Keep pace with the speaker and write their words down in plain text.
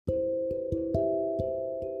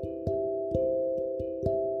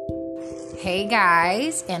Hey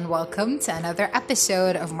guys, and welcome to another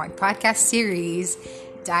episode of my podcast series,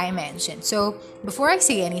 Dimension. So, before I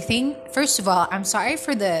say anything, first of all, I'm sorry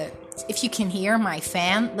for if you can hear my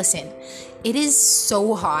fan. Listen, it is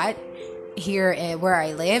so hot here where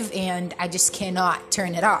I live, and I just cannot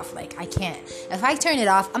turn it off. I can't. If I turn it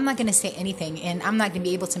off, I'm not going to say anything, and I'm not going to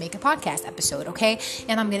be able to make a podcast episode, okay?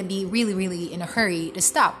 And I'm going to be really, really in a hurry to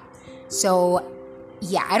stop. So,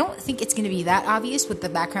 yeah, I don't think it's going to be that obvious with the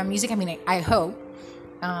background music. I mean, I hope.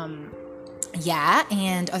 And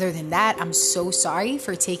other than that, I'm so sorry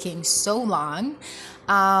for taking so long.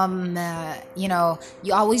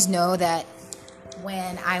 You always know that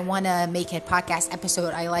when I want to make a podcast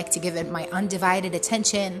episode, I like to give it my undivided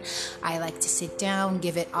attention. I like to sit down,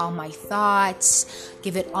 give it all my thoughts,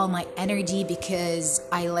 give it all my energy, because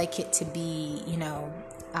I like it to be,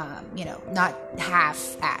 not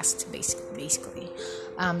half-assed, basically.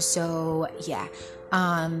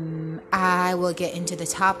 I will get into the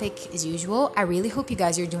topic as usual. I really hope you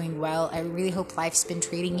guys are doing well. I really hope life's been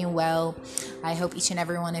treating you well. I hope each and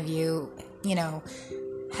every one of you,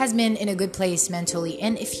 has been in a good place mentally.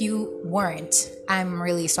 And if you weren't, I'm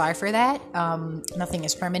really sorry for that. Nothing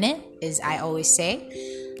is permanent, as I always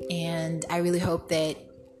say. And I really hope that,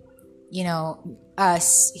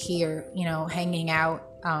 us here, hanging out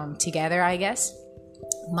together, I guess,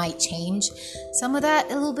 might change some of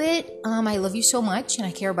that a little bit. I love you so much, and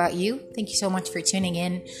I care about you. Thank you so much for tuning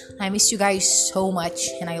in. I miss you guys so much,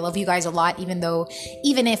 and I love you guys a lot, even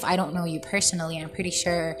if I don't know you personally. I'm pretty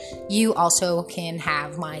sure you also can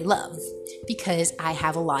have my love, because I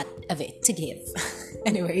have a lot of it to give.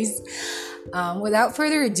 Anyways, without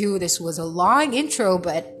further ado, this was a long intro,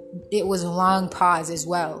 but it was a long pause as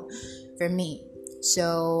well for me.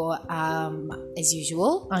 So, as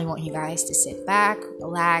usual, I want you guys to sit back,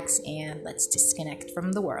 relax, and let's disconnect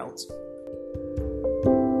from the world.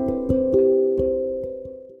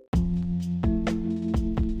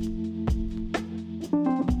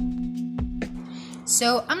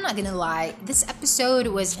 So, I'm not gonna lie, this episode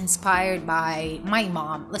was inspired by my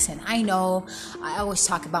mom. Listen, I know I always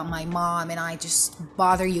talk about my mom, and I just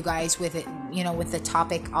bother you guys with it, with the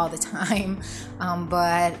topic all the time,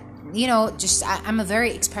 but I'm a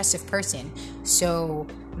very expressive person, so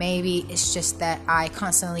maybe it's just that I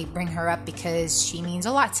constantly bring her up because she means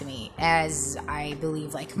a lot to me, as I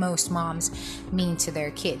believe like most moms mean to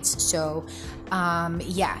their kids. So,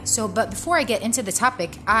 but before I get into the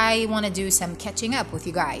topic, I want to do some catching up with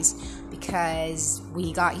you guys, because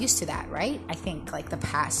we got used to that, right? I think like the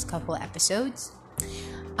past couple of episodes.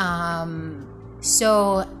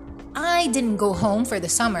 So I didn't go home for the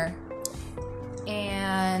summer.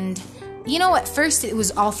 And, at first it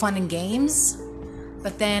was all fun and games,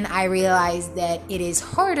 but then I realized that it is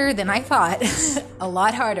harder than I thought. A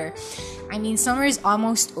lot harder. I mean, summer is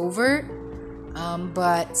almost over,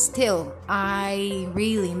 but still, I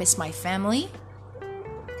really miss my family.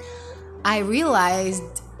 I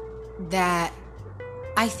realized that,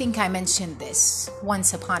 I think I mentioned this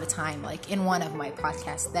once upon a time, like in one of my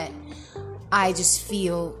podcasts, that I just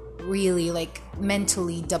feel really like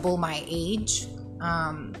mentally double my age.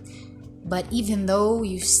 But even though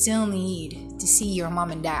you still need to see your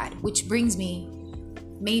mom and dad, which brings me,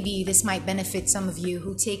 maybe this might benefit some of you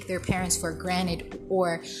who take their parents for granted,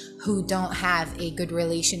 or who don't have a good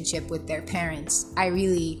relationship with their parents. I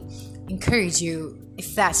really encourage you,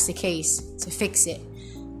 if that's the case, to fix it,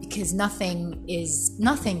 because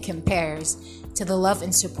nothing compares to the love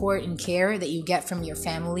and support and care that you get from your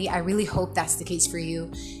family. I really hope that's the case for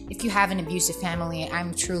you. If you have an abusive family,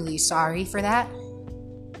 I'm truly sorry for that.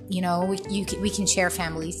 We can share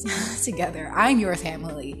families together. I'm your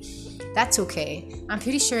family. That's okay. I'm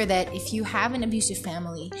pretty sure that if you have an abusive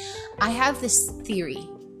family, I have this theory.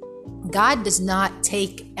 God does not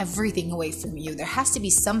take everything away from you. There has to be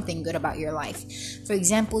something good about your life. For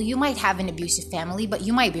example, you might have an abusive family, but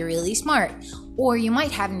you might be really smart. Or you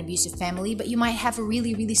might have an abusive family, but you might have a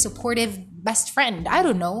really, really supportive best friend. I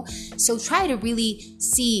don't know. So try to really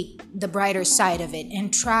see the brighter side of it,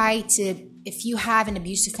 and try to, if you have an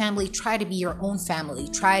abusive family, try to be your own family.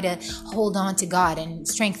 Try to hold on to God and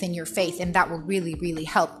strengthen your faith, and that will really, really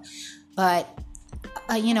help. But,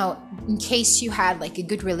 in case you had like a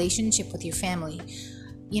good relationship with your family,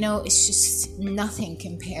 it's just nothing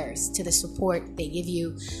compares to the support they give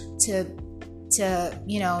you, to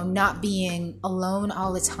not being alone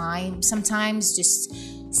all the time. Sometimes just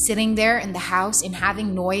sitting there in the house and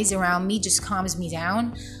having noise around me just calms me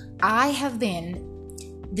down. I have been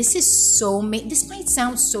this might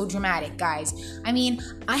sound so dramatic, guys. I mean,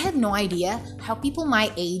 I have no idea how people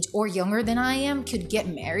my age or younger than I am could get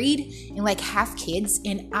married and like have kids.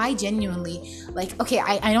 And I genuinely like, okay,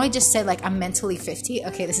 I know I just said like I'm mentally 50.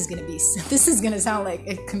 Okay, this is gonna sound like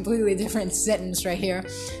a completely different sentence right here,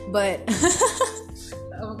 but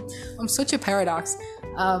I'm such a paradox.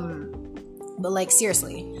 But like,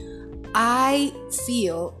 seriously, I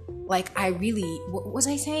feel like I really, what was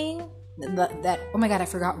I saying? That oh my god, I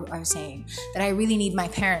forgot what I was saying. That I really need my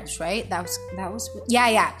parents, right? That was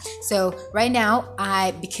yeah. So right now,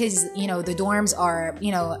 because the dorms are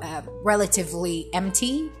relatively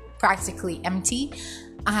empty, practically empty.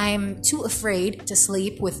 I'm too afraid to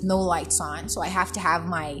sleep with no lights on, so I have to have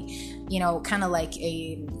my kind of like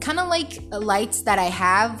lights that I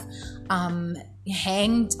have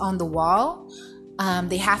hanged on the wall.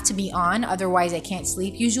 They have to be on, otherwise I can't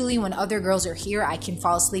sleep. Usually when other girls are here, I can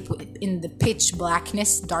fall asleep in the pitch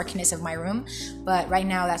darkness of my room. But right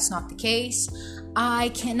now that's not the case. I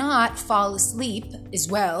cannot fall asleep as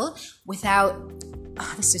well without...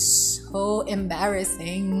 this is so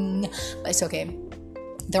embarrassing, but it's okay.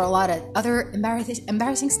 There are a lot of other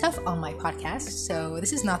embarrassing stuff on my podcast, so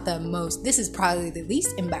this is probably the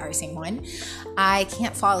least embarrassing one. I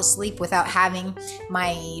can't fall asleep without having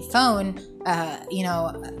my phone,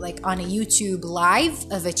 like on a YouTube live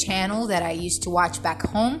of a channel that I used to watch back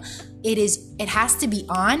home. It has to be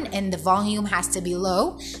on and the volume has to be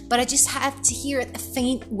low, but I just have to hear a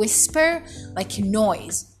faint whisper, like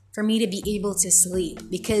noise, for me to be able to sleep,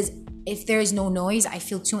 because if there is no noise, I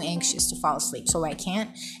feel too anxious to fall asleep, so I can't.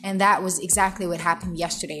 And that was exactly what happened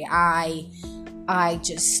yesterday. I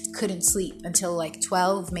just couldn't sleep until like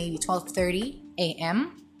 12:30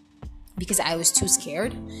 a.m. because I was too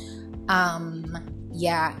scared. I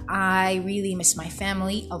really miss my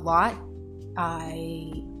family a lot.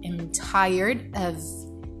 I am tired of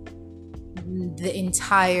the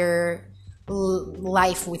entire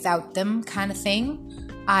life without them kind of thing.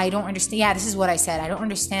 I don't understand. Yeah, this is what I said. I don't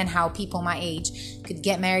understand how people my age could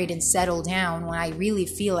get married and settle down when I really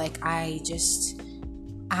feel like I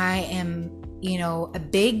am, a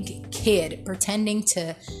big kid pretending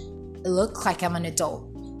to look like I'm an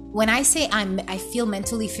adult. When I say I feel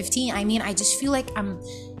mentally 15, I mean, I just feel like I'm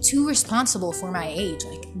too responsible for my age.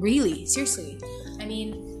 Like, really, seriously. I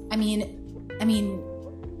mean,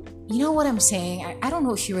 you know what I'm saying? I don't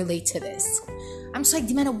know if you relate to this. I'm just like,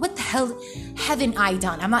 Dimena, what the hell haven't I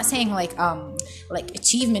done? I'm not saying like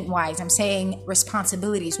achievement wise. I'm saying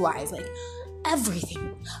responsibilities wise, like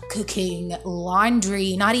everything, cooking,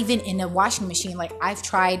 laundry, not even in a washing machine. Like I've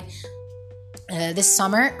tried this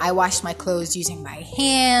summer, I washed my clothes using my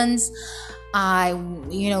hands. I,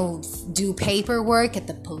 do paperwork at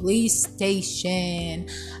the police station.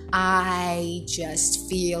 I just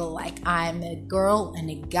feel like I'm a girl and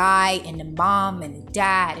a guy and a mom and a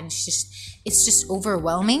dad, and it's just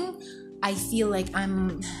overwhelming. I feel like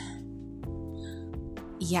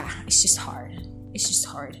it's just hard.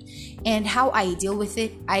 And how I deal with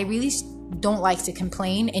it, I really don't like to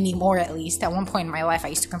complain anymore, at least. At one point in my life, I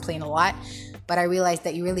used to complain a lot, but I realized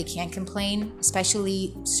that you really can't complain,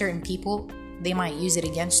 especially certain people. They might use it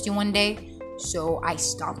against you one day. So I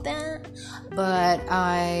stopped that, but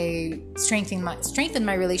I strengthened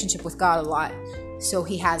my relationship with God a lot. So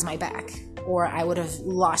he has my back, or I would have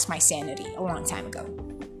lost my sanity a long time ago.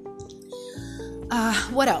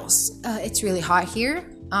 What else? It's really hot here.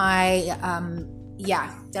 Did I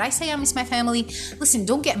say I miss my family? Listen,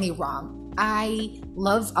 don't get me wrong. I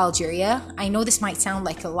love Algeria. I know this might sound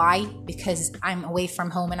like a lie because I'm away from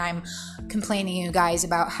home and I'm complaining to you guys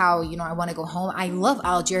about how, I want to go home. I love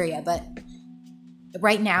Algeria, but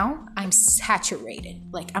right now I'm saturated.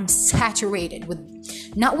 Like I'm saturated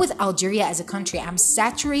not with Algeria as a country. I'm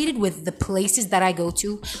saturated with the places that I go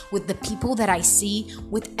to, with the people that I see,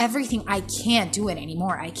 with everything. I can't do it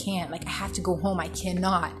anymore. I can't. Like I have to go home. I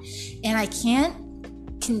cannot. And I can't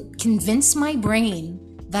convince my brain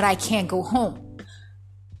that I can't go home.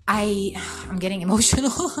 I'm getting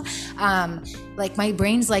emotional. Like my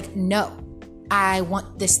brain's like, no, I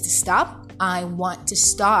want this to stop. I want to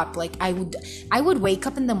stop. Like I would wake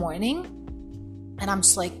up in the morning and I'm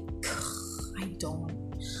just like, I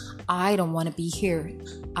don't want to be here.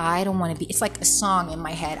 I don't want to be, it's like a song in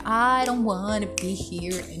my head. I don't want to be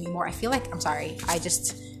here anymore. I feel like, I'm sorry, I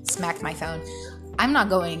just smacked my phone. I'm not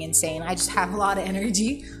going insane. I just have a lot of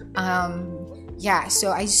energy.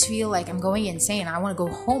 So I just feel like I'm going insane. I want to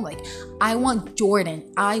go home. Like, I want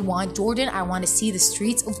Jordan. I want to see the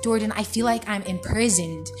streets of Jordan. I feel like I'm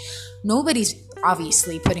imprisoned. Nobody's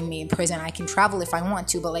obviously putting me in prison. I can travel if I want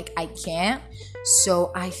to, but like I can't.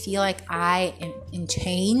 So I feel like I am in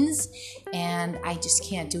chains and I just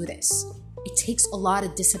can't do this. It takes a lot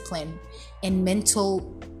of discipline and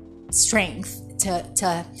mental strength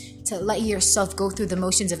to let yourself go through the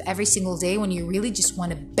motions of every single day when you really just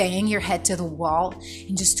want to bang your head to the wall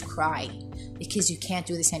and just cry because you can't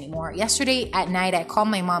do this anymore. Yesterday at night, I called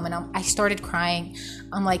my mom and I started crying.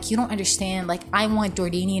 I'm like, you don't understand. Like, I want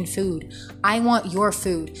Jordanian food. I want your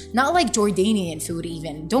food. Not like Jordanian food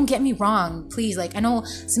even. Don't get me wrong, please. Like, I know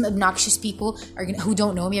some obnoxious people who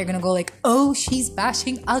don't know me are going to go like, oh, she's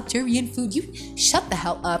bashing Algerian food. You shut the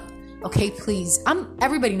hell up. Okay, please.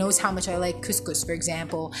 Everybody knows how much I like couscous, for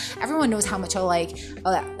example. Everyone knows how much I like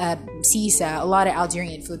sisa, a lot of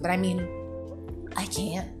Algerian food. But I mean, I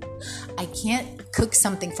can't cook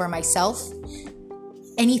something for myself,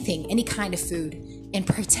 anything, any kind of food, and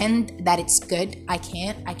pretend that it's good. I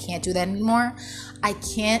can't do that anymore. I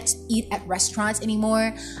can't eat at restaurants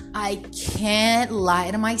anymore. I can't lie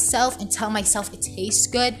to myself and tell myself it tastes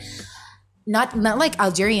good. Not like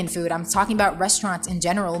Algerian food. I'm talking about restaurants in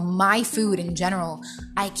general, my food in general.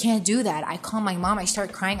 I can't do that. I call my mom. I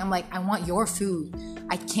start crying. I'm like, I want your food.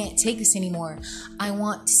 I can't take this anymore. I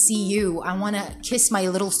want to see you. I want to kiss my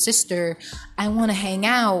little sister. I want to hang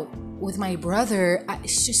out with my brother.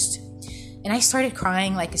 And I started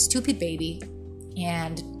crying like a stupid baby.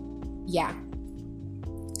 And yeah,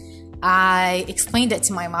 I explained it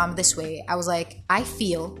to my mom this way. I was like, I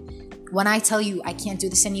feel when I tell you I can't do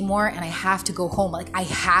this anymore and I have to go home, like I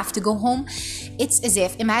have to go home, it's as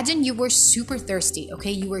if, imagine you were super thirsty,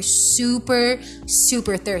 okay? You were super,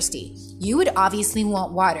 super thirsty. You would obviously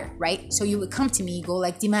want water, right? So you would come to me, you go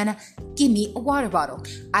like, Dimana, give me a water bottle.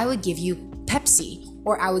 I would give you Pepsi,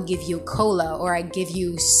 or I would give you cola, or I give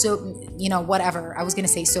you whatever. I was gonna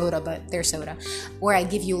say soda, but they're soda. Or I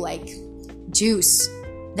give you like juice.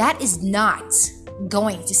 That is not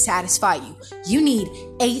going to satisfy you. You need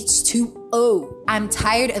H2O. I'm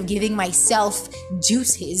tired of giving myself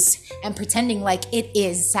juices and pretending like it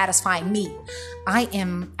is satisfying me. I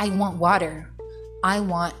want water. I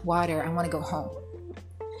want water. I want to go home.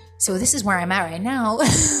 So this is where I'm at right now,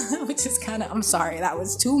 which is I'm sorry, that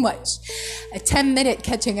was too much. A 10-minute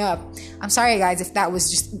catching up. I'm sorry guys if that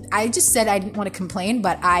was I just said I didn't want to complain,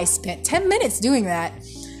 but I spent 10 minutes doing that.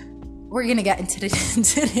 We're going to get into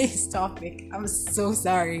today's topic. I'm so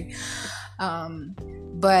sorry.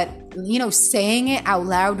 But, saying it out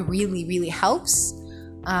loud really, really helps.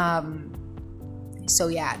 So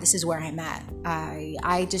yeah, this is where I'm at. I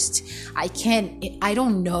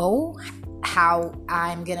don't know how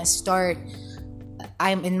I'm going to start.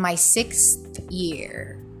 I'm in my 6th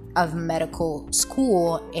year of medical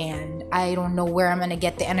school and I don't know where I'm going to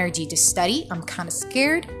get the energy to study. I'm kind of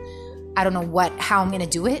scared. I don't know how I'm going to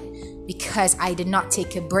do it. Because I did not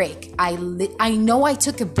take a break. I know I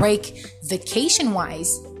took a break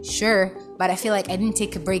vacation-wise, sure, but I feel like I didn't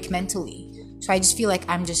take a break mentally. So I just feel like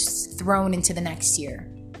I'm just thrown into the next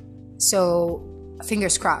year. So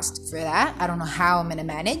fingers crossed for that. I don't know how I'm going to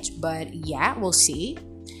manage, but yeah, we'll see.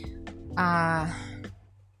 At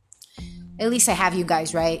least I have you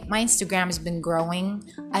guys, right? My Instagram has been growing.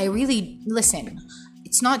 Listen.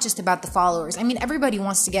 It's not just about the followers. I mean, everybody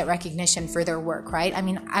wants to get recognition for their work, right? I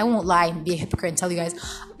mean, I won't lie and be a hypocrite and tell you guys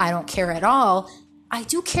I don't care at all. I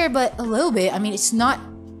do care, but a little bit. I mean, it's not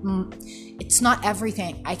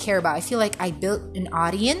everything I care about. I feel like I built an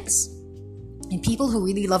audience and people who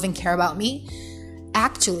really love and care about me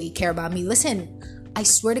actually care about me. Listen, I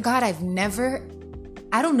swear to God, I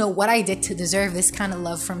don't know what I did to deserve this kind of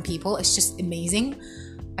love from people. It's just amazing.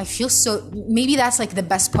 I feel maybe that's like the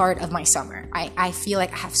best part of my summer. I feel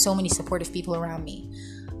like I have so many supportive people around me,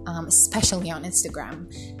 especially on Instagram.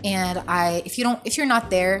 And if you're not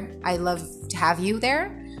there, I love to have you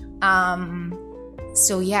there.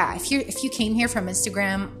 So yeah, if you came here from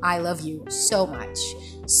Instagram, I love you so much.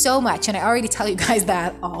 And I already tell you guys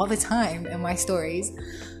that all the time in my stories.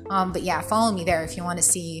 But yeah, follow me there if you want to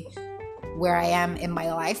see where I am in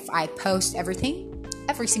my life. I post every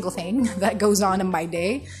single thing that goes on in my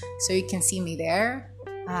day, so you can see me there.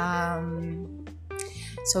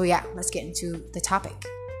 So yeah, let's get into the topic.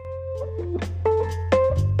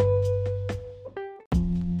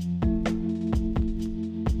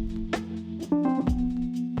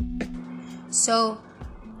 So,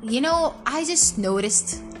 I just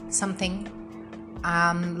noticed something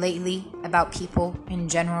lately about people in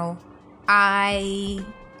general. I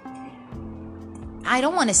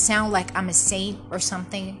don't want to sound like I'm a saint or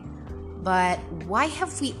something, but why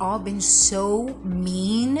have we all been so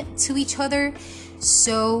mean to each other?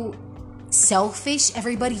 So selfish.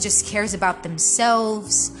 Everybody just cares about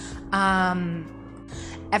themselves.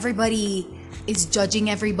 Everybody is judging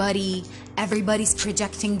everybody. Everybody's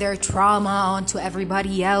projecting their trauma onto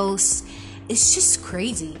everybody else. It's just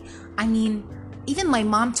crazy. I mean, even my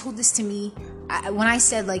mom told this to me. When I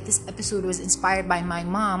said like this episode was inspired by my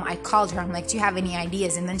mom, I called her. I'm like, do you have any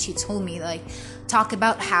ideas? And then she told me, like, talk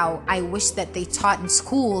about how I wish that they taught in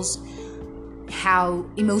schools how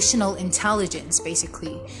emotional intelligence,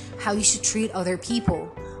 basically, how you should treat other people.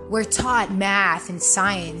 We're taught math and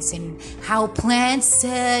science and how plants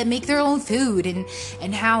make their own food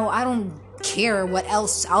and how, I don't care what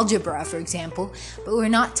else, algebra, for example, but we're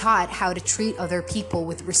not taught how to treat other people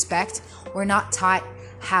with respect. We're not taught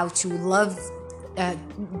how to love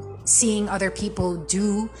seeing other people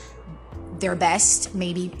do their best,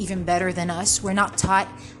 maybe even better than us. We're not taught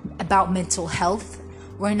about mental health.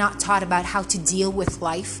 We're not taught about how to deal with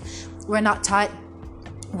life. We're not taught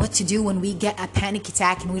what to do when we get a panic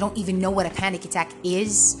attack and we don't even know what a panic attack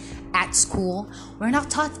is at school. We're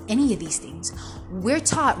not taught any of these things. We're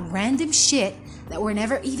taught random shit that we're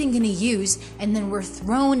never even going to use, and then we're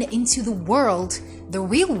thrown into the world, the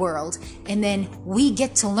real world, and then we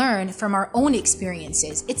get to learn from our own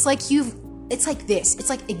experiences. It's like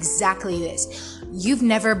exactly this. You've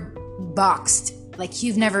never boxed, like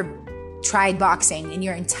you've never tried boxing in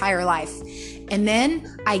your entire life. And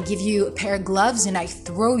then I give you a pair of gloves and I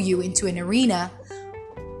throw you into an arena,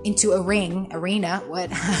 into a ring, what?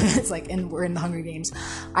 It's like, and we're in the Hunger Games.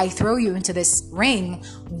 I throw you into this ring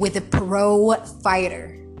with a pro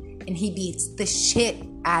fighter and he beats the shit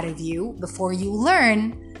out of you before you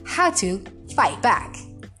learn how to fight back.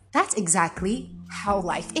 That's exactly how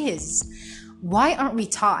life is. Why aren't we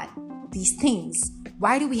taught these things?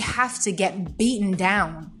 Why do we have to get beaten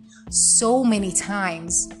down so many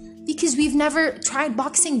times? Because we've never tried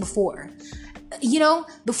boxing before. You know,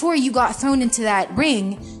 before you got thrown into that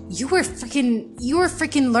ring, you were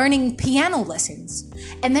freaking learning piano lessons.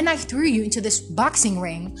 And then I threw you into this boxing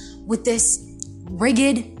ring with this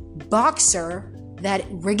rigged boxer, that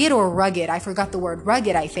rigged or rugged, I forgot the word,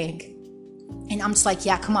 rugged, I think. And I'm just like,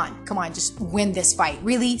 yeah, come on, just win this fight.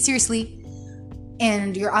 Really? Seriously?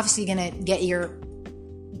 And you're obviously gonna get your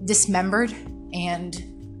dismembered and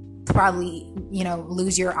probably,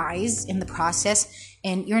 lose your eyes in the process,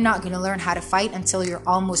 and you're not going to learn how to fight until you're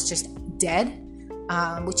almost just dead,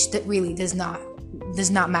 which really does not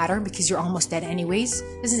matter because you're almost dead anyways.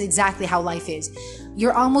 This is exactly how life is.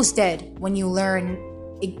 You're almost dead when you learn,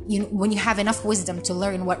 when you have enough wisdom to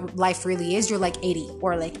learn what life really is. You're like 80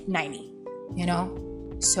 or like 90,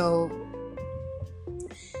 So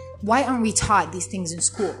why aren't we taught these things in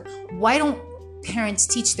school? Why don't parents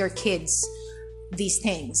teach their kids these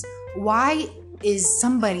things? Why is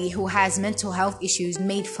somebody who has mental health issues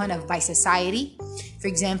made fun of by society? For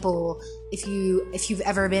example, if you've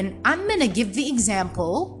ever been, I'm gonna give the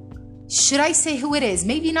example. Should I say who it is?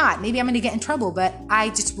 Maybe not. Maybe I'm gonna get in trouble, but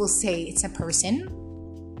I just will say it's a person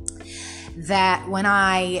that when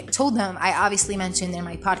I told them, I obviously mentioned in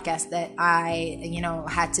my podcast that I,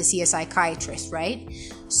 had to see a psychiatrist, right?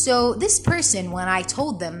 So this person, when I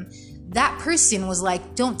told them, that person was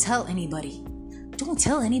like, don't tell anybody. Don't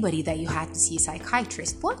tell anybody that you had to see a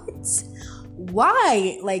psychiatrist. What?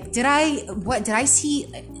 Why? Like, did I see,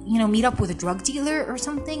 meet up with a drug dealer or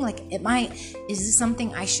something? Like, is this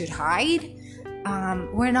something I should hide?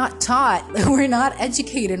 We're not taught, we're not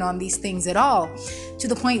educated on these things at all, to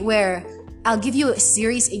the point where I'll give you a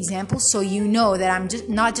serious example so you know that I'm just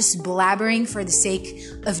not just blabbering for the sake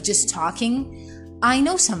of just talking. I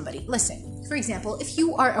know somebody. Listen. For example, if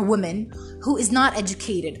you are a woman who is not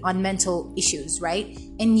educated on mental issues, right?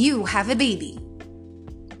 And you have a baby.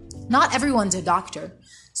 Not everyone's a doctor.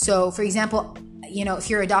 So, for example, if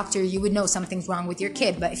you're a doctor, you would know something's wrong with your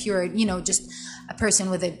kid. But if you're, just a person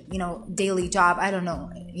with a, daily job, I don't know,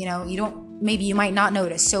 maybe you might not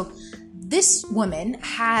notice. So this woman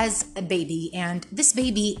has a baby, and this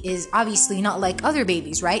baby is obviously not like other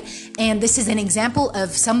babies, right? And this is an example of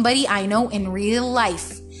somebody I know in real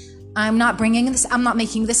life. I'm not making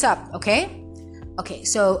this up, okay? Okay,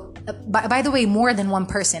 so by the way, more than one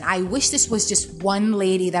person. I wish this was just one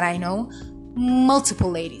lady that I know, multiple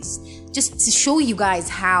ladies, just to show you guys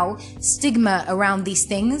how stigma around these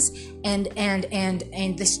things and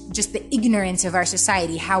this, just the ignorance of our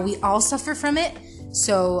society, how we all suffer from it.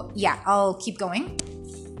 So yeah, I'll keep going.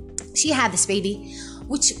 She had this baby,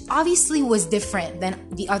 which obviously was different than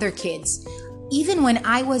the other kids. Even when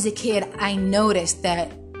I was a kid, I noticed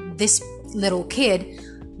that this little kid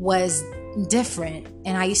was different,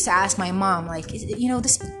 and I used to ask my mom, like,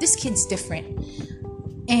 this kid's different.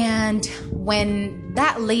 And when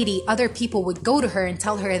that lady, other people would go to her and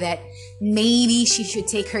tell her that maybe she should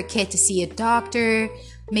take her kid to see a doctor,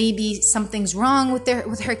 maybe something's wrong with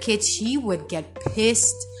her kids, she would get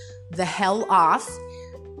pissed the hell off.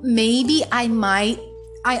 Maybe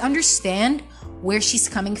I understand where she's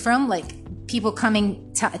coming from, like people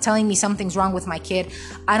coming telling me something's wrong with my kid.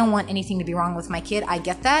 I don't want anything to be wrong with my kid. I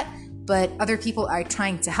get that, but other people are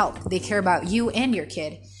trying to help. They care about you and your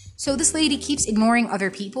kid. So this lady keeps ignoring other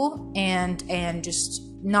people and just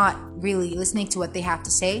not really listening to what they have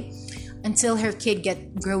to say until her kid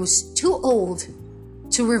grows too old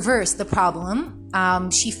to reverse the problem.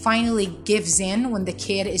 She finally gives in when the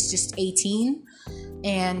kid is just 18,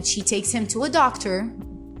 and she takes him to a doctor.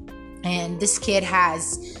 And this kid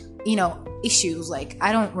has, issues. Like,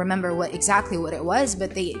 I don't remember exactly what it was,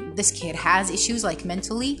 but this kid has issues, like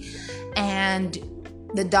mentally. And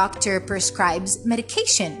the doctor prescribes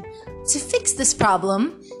medication to fix this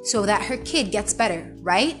problem so that her kid gets better,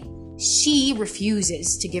 right? She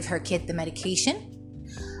refuses to give her kid the medication.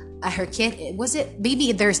 Her kid, was it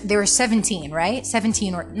baby? They were 17, right?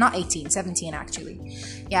 17 or not 18, 17 actually.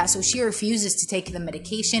 Yeah, so she refuses to take the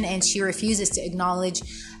medication, and she refuses to acknowledge,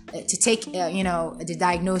 to take, the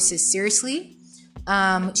diagnosis seriously.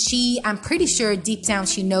 I'm pretty sure deep down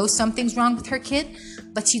she knows something's wrong with her kid,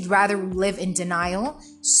 but she'd rather live in denial.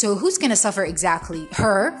 So who's going to suffer exactly?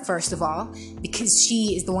 Her, first of all, because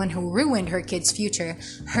she is the one who ruined her kid's future.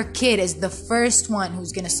 Her kid is the first one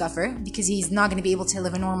who's going to suffer because he's not going to be able to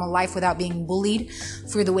live a normal life without being bullied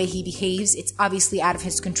for the way he behaves. It's obviously out of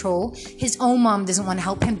his control. His own mom doesn't want to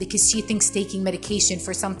help him because she thinks taking medication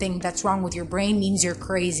for something that's wrong with your brain means you're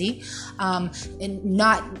crazy. And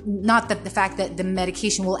not that the fact that the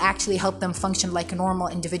medication will actually help them function like a normal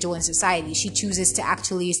individual in society. She chooses to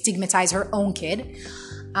actually stigmatize her own kid.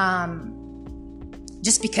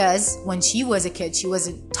 Just because when she was a kid, she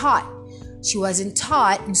wasn't taught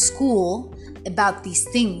in school about these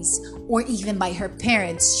things, or even by her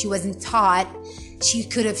parents. She wasn't taught. She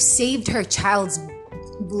could have saved her child's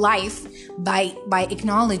life by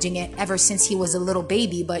acknowledging it ever since he was a little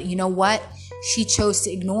baby. But you know what? She chose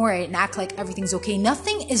to ignore it and act like everything's okay.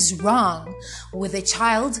 Nothing is wrong with a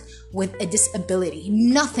child with a disability.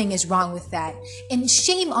 Nothing is wrong with that. And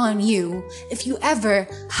shame on you if you ever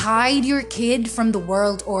hide your kid from the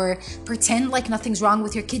world or pretend like nothing's wrong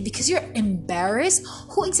with your kid because you're embarrassed.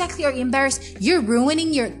 Who exactly are you embarrassed? You're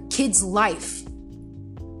ruining your kid's life.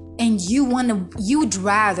 And you'd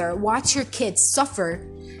rather watch your kid suffer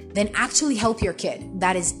than actually help your kid.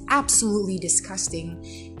 That is absolutely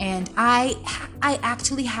disgusting. And I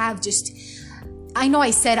actually have I know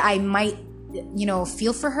I said I might,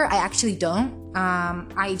 feel for her. I actually don't.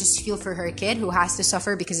 I just feel for her kid who has to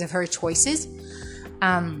suffer because of her choices.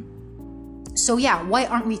 So yeah, why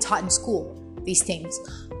aren't we taught in school these things?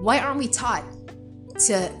 Why aren't we taught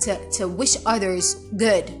to wish others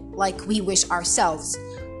good like we wish ourselves?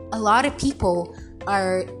 A lot of people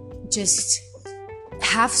are just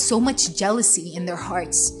have so much jealousy in their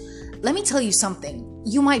hearts. Let me tell you something.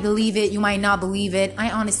 You might believe it, you might not believe it. I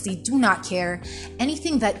honestly do not care.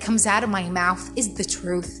 Anything that comes out of my mouth is the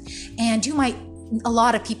truth. And a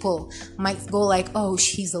lot of people might go like, oh,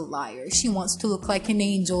 she's a liar. She wants to look like an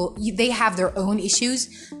angel. They have their own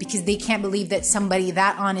issues because they can't believe that somebody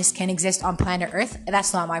that honest can exist on planet Earth.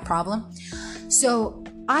 That's not my problem. So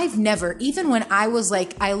I've never, even when I was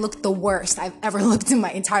like, I looked the worst I've ever looked in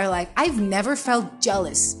my entire life, I've never felt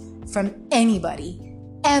jealous from anybody,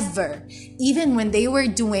 ever. Even when they were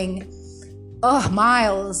doing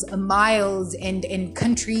miles and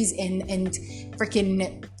countries and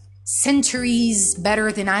freaking centuries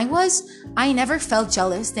better than I was, I never felt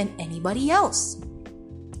jealous than anybody else.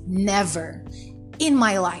 Never in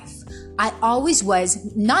my life. I always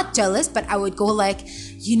was not jealous, but I would go like,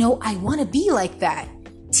 I want to be like that.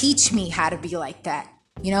 Teach me how to be like that.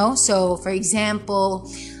 So for example,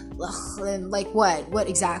 like what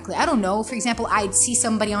exactly? I don't know. For example, I'd see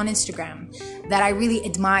somebody on Instagram that I really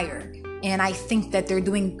admire and I think that they're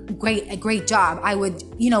doing a great job. I would,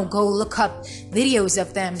 go look up videos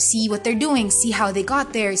of them, see what they're doing, see how they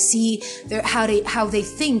got there, see how they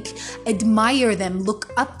think, admire them, look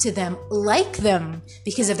up to them, like them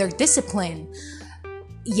because of their discipline.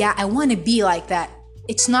 Yeah, I want to be like that.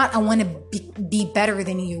 It's not I want to be better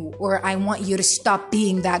than you or I want you to stop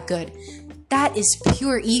being that good. That is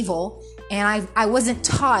pure evil. And I wasn't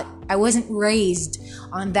taught, I wasn't raised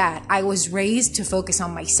on that. I was raised to focus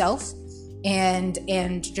on myself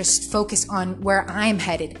and just focus on where I'm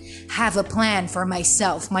headed. Have a plan for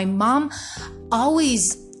myself. My mom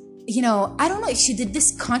always, I don't know if she did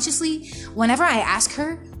this consciously. Whenever I ask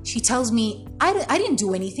her, she tells me, I didn't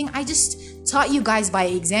do anything. I just taught you guys by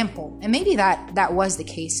example. And maybe that was the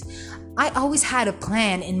case. I always had a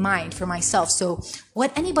plan in mind for myself. So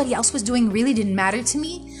what anybody else was doing really didn't matter to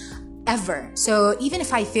me ever. So even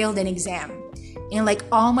if I failed an exam and like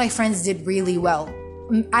all my friends did really well,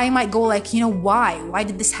 I might go like, why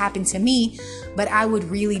did this happen to me? But I would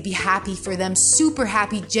really be happy for them, super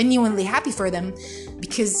happy, genuinely happy for them,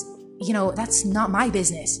 because that's not my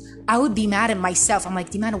business. I would be mad at myself. I'm like,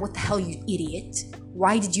 Dimana, what the hell, you idiot?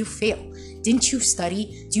 Why did you fail? Didn't you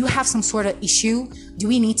study? Do you have some sort of issue? Do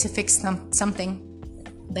we need to fix something?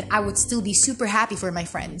 But I would still be super happy for my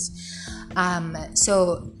friends.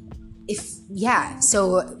 So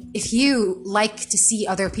if you like to see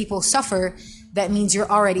other people suffer, that means you're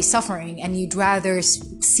already suffering and you'd rather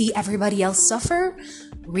see everybody else suffer?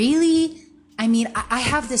 Really? I mean, I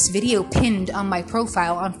have this video pinned on my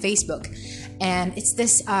profile on Facebook, and it's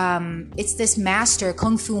this master,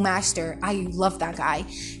 Kung Fu master. I love that guy.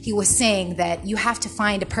 He was saying that you have to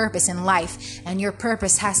find a purpose in life, and your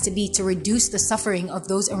purpose has to be to reduce the suffering of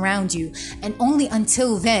those around you. And only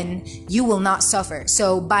until then, you will not suffer.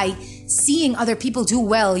 So by seeing other people do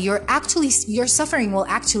well, your suffering will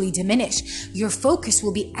actually diminish. Your focus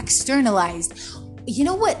will be externalized. You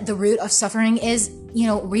know what the root of suffering is?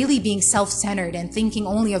 Really being self-centered and thinking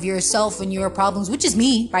only of yourself and your problems, which is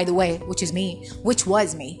me, by the way, which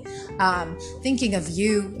was me. Thinking of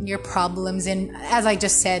you and your problems. And as I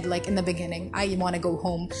just said, like in the beginning, I want to go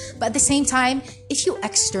home. But at the same time, if you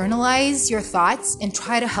externalize your thoughts and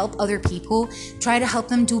try to help other people, try to help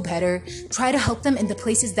them do better, try to help them in the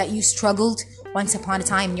places that you struggled once upon a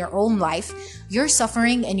time in your own life, your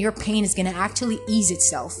suffering and your pain is going to actually ease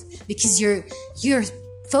itself, because your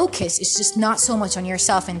focus is just not so much on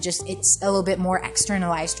yourself, and just it's a little bit more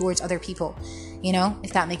externalized towards other people,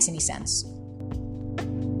 if that makes any sense.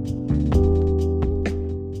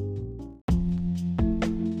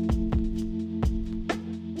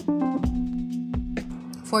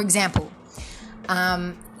 For example,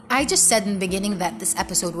 I just said in the beginning that this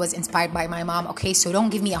episode was inspired by my mom, okay? So don't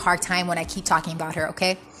give me a hard time when I keep talking about her,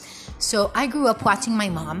 okay? So I grew up watching my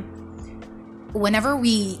mom. Whenever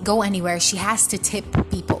we go anywhere, she has to tip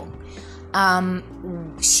people.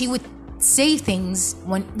 She would say things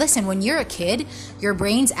when you're a kid, your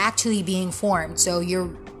brain's actually being formed. So you're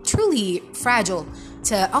truly fragile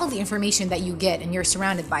to all the information that you get and you're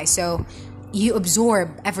surrounded by. So you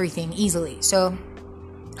absorb everything easily. So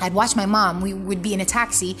I'd watch my mom. We would be in a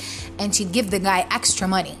taxi and she'd give the guy extra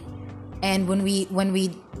money. And when we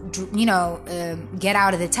get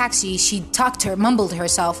out of the taxi, she'd mumble to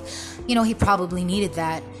herself, he probably needed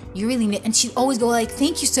that. You really need, and she'd always go like,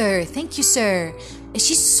 thank you, sir. Thank you, sir. And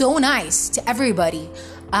she's so nice to everybody.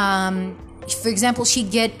 For example,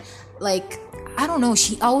 she'd get like, I don't know,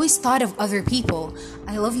 she always thought of other people.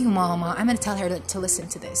 I love you, mama. I'm going to tell her to listen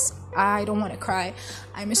to this. I don't want to cry.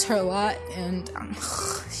 I miss her a lot, and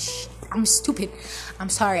I'm stupid. I'm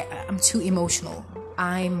sorry. I'm too emotional.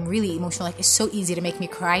 I'm really emotional. Like, it's so easy to make me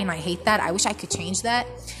cry, and I hate that. I wish I could change that.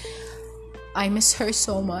 I miss her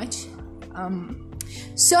so much.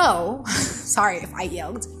 Sorry if I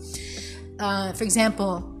yelled. For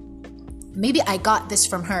example, maybe I got this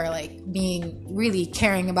from her, like being really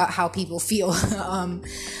caring about how people feel.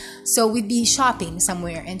 So we'd be shopping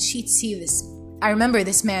somewhere and she'd see this. I remember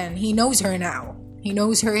this man, he knows her now. He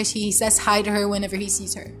knows her. He says hi to her whenever he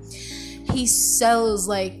sees her. He sells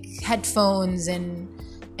like headphones and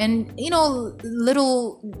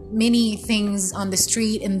little mini things on the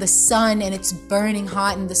street in the sun, and it's burning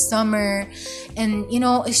hot in the summer, and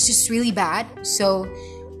it's just really bad. So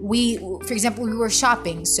for example, we were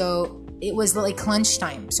shopping, so it was like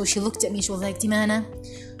lunchtime. So she looked at me, she was like, Dimana,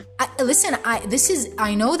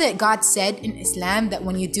 I know that God said in Islam that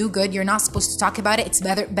when you do good, you're not supposed to talk about it. It's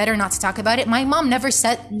better not to talk about it. My mom never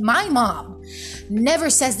says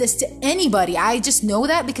this to anybody. I just know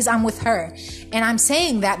that because I'm with her. And I'm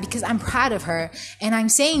saying that because I'm proud of her. And I'm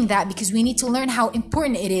saying that because we need to learn how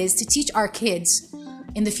important it is to teach our kids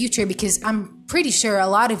in the future, because I'm pretty sure a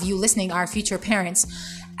lot of you listening are future parents,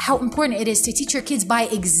 how important it is to teach your kids by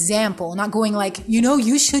example, not going like,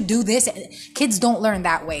 you should do this. Kids don't learn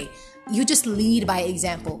that way. You just lead by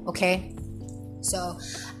example, okay? So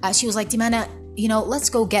she was like, Dimana, let's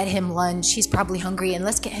go get him lunch. He's probably hungry, and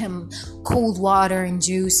let's get him cold water and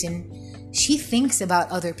juice. And she thinks about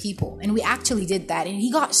other people. And we actually did that. And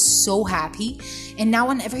he got so happy. And now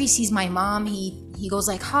whenever he sees my mom, he goes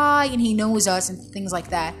like, hi, and he knows us and things like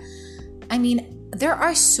that. I mean, there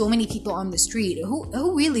are so many people on the street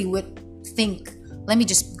who really would think, let me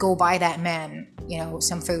just go buy that man,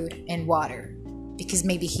 some food and water, because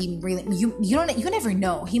maybe he really, you never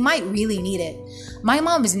know, he might really need it. My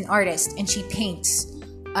mom is an artist and she paints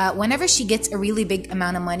whenever she gets a really big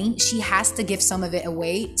amount of money, she has to give some of it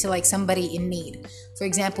away to like somebody in need. For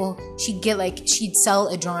example, she'd sell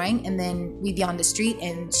a drawing, and then we'd be on the street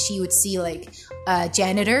and she would see like a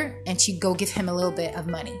janitor, and she'd go give him a little bit of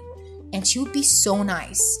money, and she would be so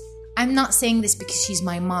nice. I'm not saying this because she's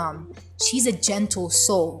my mom. She's a gentle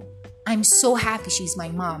soul. I'm so happy she's my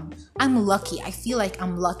mom. I'm lucky. I feel like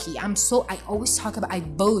I'm lucky. I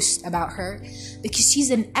boast about her because she's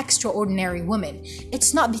an extraordinary woman.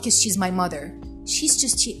 It's not because she's my mother. She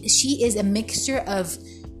is a mixture of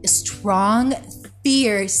a strong,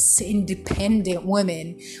 fierce, independent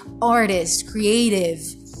woman, artist, creative,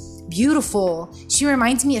 beautiful. She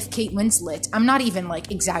reminds me of Kate Winslet. I'm not even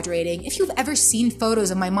like exaggerating. If you've ever seen photos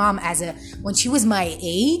of my mom when she was my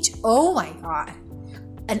age, oh my God.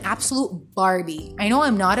 An absolute Barbie. I know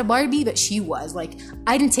I'm not a Barbie, but she was. Like,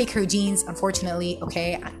 I didn't take her genes, unfortunately.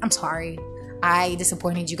 Okay, I'm sorry. I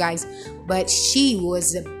disappointed you guys. But she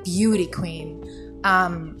was a beauty queen.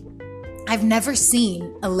 I've never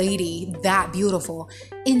seen a lady that beautiful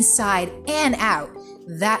inside and out,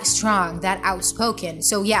 that strong, that outspoken.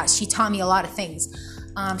 So yeah, she taught me a lot of things.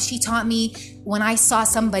 She taught me when I saw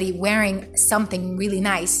somebody wearing something really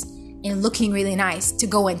nice and looking really nice, to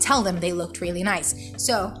go and tell them they looked really nice.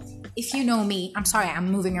 So if you know me, I'm sorry,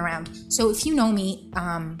 I'm moving around. So if you know me,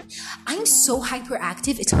 I'm so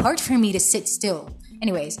hyperactive, it's hard for me to sit still.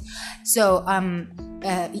 Anyways, so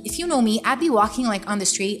if you know me, I'd be walking like on the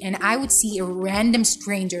street and I would see a random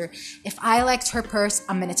stranger. If I liked her purse,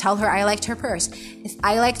 I'm gonna tell her I liked her purse. If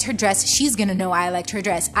I liked her dress, she's gonna know I liked her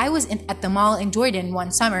dress. I was at the mall in Jordan one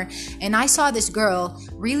summer and I saw this girl,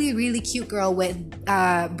 really, really cute girl with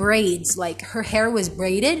braids. Like her hair was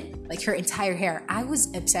braided, like her entire hair. I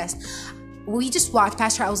was obsessed. We just walked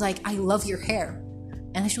past her. I was like, I love your hair.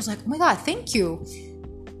 And then she was like, oh my God, thank you.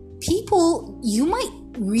 People, you might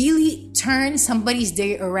really turn somebody's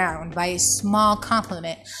day around by a small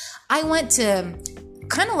compliment. I went to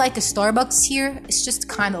kind of like a Starbucks here. It's just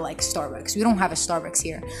kind of like Starbucks. We don't have a Starbucks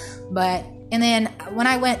here. And then when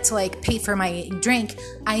I went to like pay for my drink,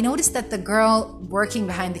 I noticed that the girl working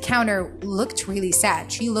behind the counter looked really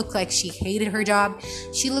sad. She looked like she hated her job.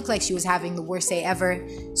 She looked like she was having the worst day ever.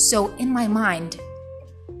 So in my mind,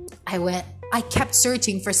 I kept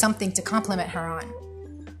searching for something to compliment her on.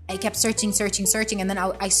 I kept searching, and then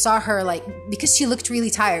I saw her, like, because she looked really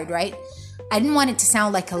tired, right? I didn't want it to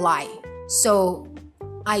sound like a lie. So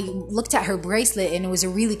I looked at her bracelet, and it was a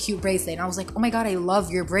really cute bracelet. And I was like, oh my God, I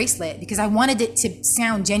love your bracelet, because I wanted it to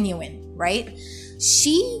sound genuine, right?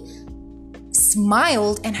 She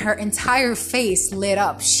smiled and her entire face lit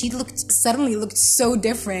up. She suddenly looked so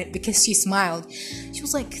different because she smiled. She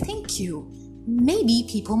was like, thank you. Maybe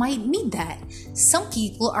people might need that. Some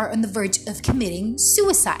people are on the verge of committing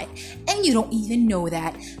suicide, and you don't even know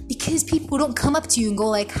that because people don't come up to you and go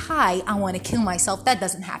like, hi, I want to kill myself. That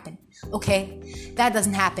doesn't happen. Okay? That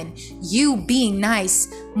doesn't happen. You being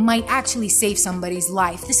nice might actually save somebody's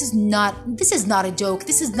life. This is not a joke.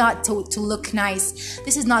 This is not to look nice.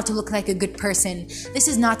 This is not to look like a good person. This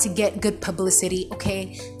is not to get good publicity,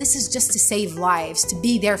 okay? This is just to save lives, to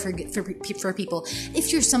be there for people.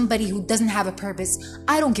 If you're somebody who doesn't have a purpose,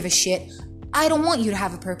 I don't give a shit. I don't want you to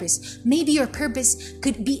have a purpose. Maybe your purpose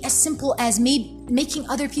could be as simple as making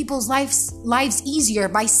other people's lives easier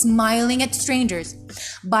by smiling at strangers,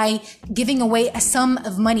 by giving away a sum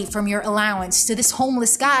of money from your allowance to this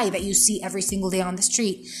homeless guy that you see every single day on the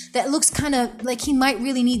street that looks kind of like he might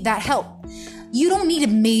really need that help. You don't need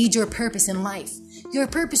a major purpose in life. Your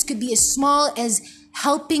purpose could be as small as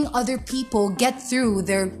helping other people get through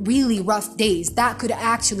their really rough days. That could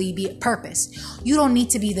actually be a purpose. You don't need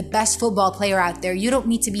to be the best football player out there. You don't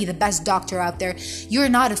need to be the best doctor out there. You're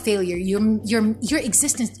not a failure. Your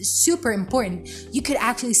existence is super important. You could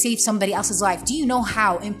actually save somebody else's life. Do you know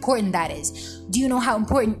how important that is? Do you know how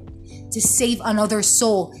important to save another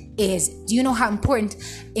soul is? Do you know how important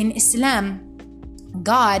in Islam,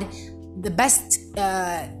 God, the best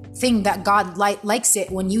thing that God likes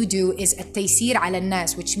it when you do is at-taysir ala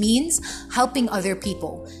nas, which means helping other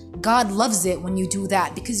people. God loves it when you do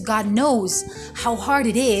that because God knows how hard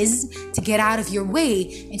it is to get out of your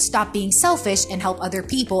way and stop being selfish and help other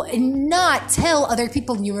people and not tell other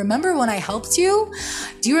people, you remember when I helped you?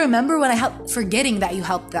 Do you remember when I helped? Forgetting that you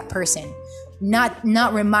helped that person. Not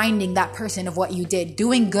reminding that person of what you did.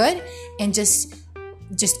 Doing good and just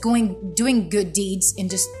doing good deeds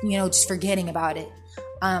and just forgetting about it.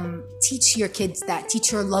 Teach your kids that,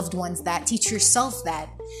 teach your loved ones that, teach yourself that.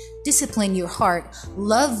 Discipline your heart.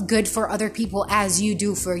 Love good for other people as you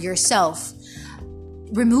do for yourself.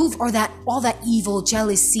 Remove all that evil,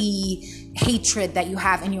 jealousy, hatred that you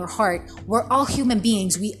have in your heart. We're all human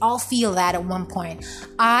beings. We all feel that at one point.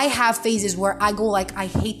 I have phases where I go like, I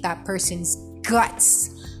hate that person's guts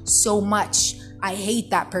so much. I hate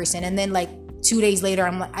that person. And then like 2 days later,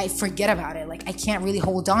 I'm like, I forget about it. Like, I can't really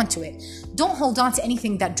hold on to it. Don't hold on to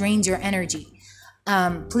anything that drains your energy.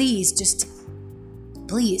 Please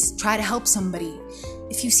try to help somebody.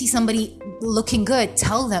 If you see somebody looking good,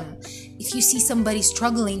 tell them. If you see somebody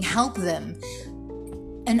struggling, help them.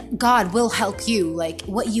 And God will help you. Like,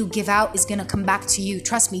 what you give out is going to come back to you.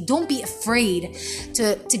 Trust me. Don't be afraid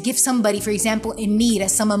to give somebody, for example, in need, a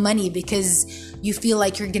sum of money because you feel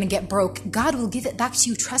like you're going to get broke. God will give it back to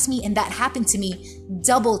you. Trust me. And that happened to me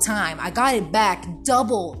double time. I got it back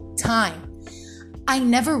double time. I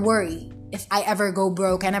never worry if I ever go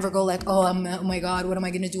broke. I never go like, oh my God, what am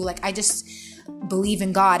I going to do? Like, I just believe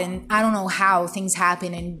in God, and I don't know how things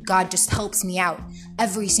happen, and God just helps me out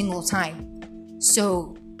every single time.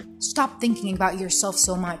 So stop thinking about yourself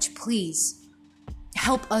so much. Please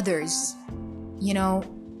help others. It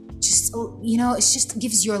just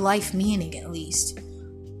gives your life meaning. At least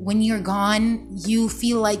when you're gone, you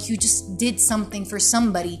feel like you just did something for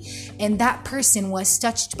somebody, and that person was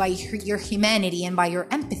touched by your humanity and by your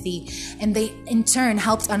empathy, and they in turn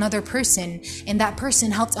helped another person, and that person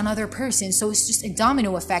helped another person. So it's just a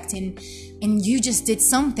domino effect, and you just did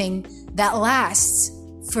something that lasts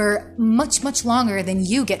for much, much longer than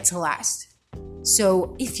you get to last.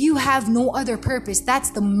 So if you have no other purpose, that's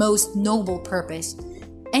the most noble purpose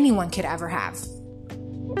anyone could ever have.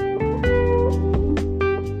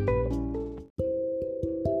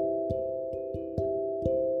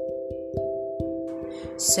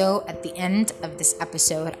 So at the end of this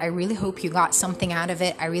episode, I really hope you got something out of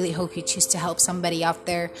it. I really hope you choose to help somebody out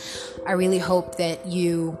there. I really hope that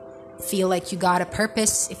you feel like you got a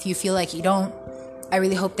purpose. If you feel like you don't, I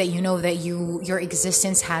really hope that you know that your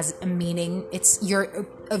existence has a meaning. You're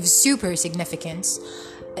of super significance.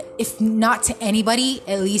 If not to anybody,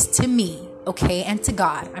 at least to me, okay? And to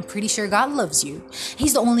God. I'm pretty sure God loves you.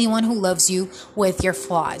 He's the only one who loves you with your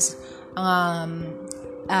flaws.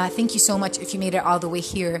 Thank you so much if you made it all the way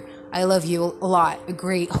here. I love you a lot, a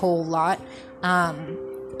great whole lot.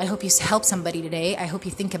 I hope you help somebody today. I hope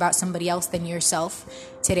you think about somebody else than yourself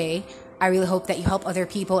today. I really hope that you help other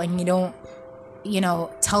people and you don't,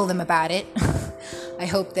 tell them about it. I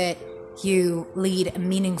hope that you lead a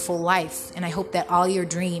meaningful life, and I hope that all your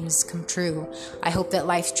dreams come true. I hope that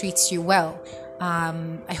life treats you well.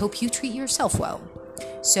 I hope you treat yourself well.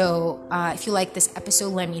 So if you like this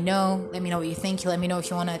episode, let me know. Let me know what you think. Let me know if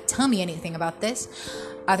you want to tell me anything about this.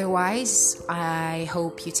 Otherwise, I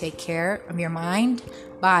hope you take care of your mind,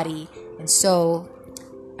 body, and soul.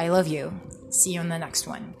 I love you. See you on the next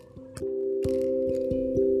one.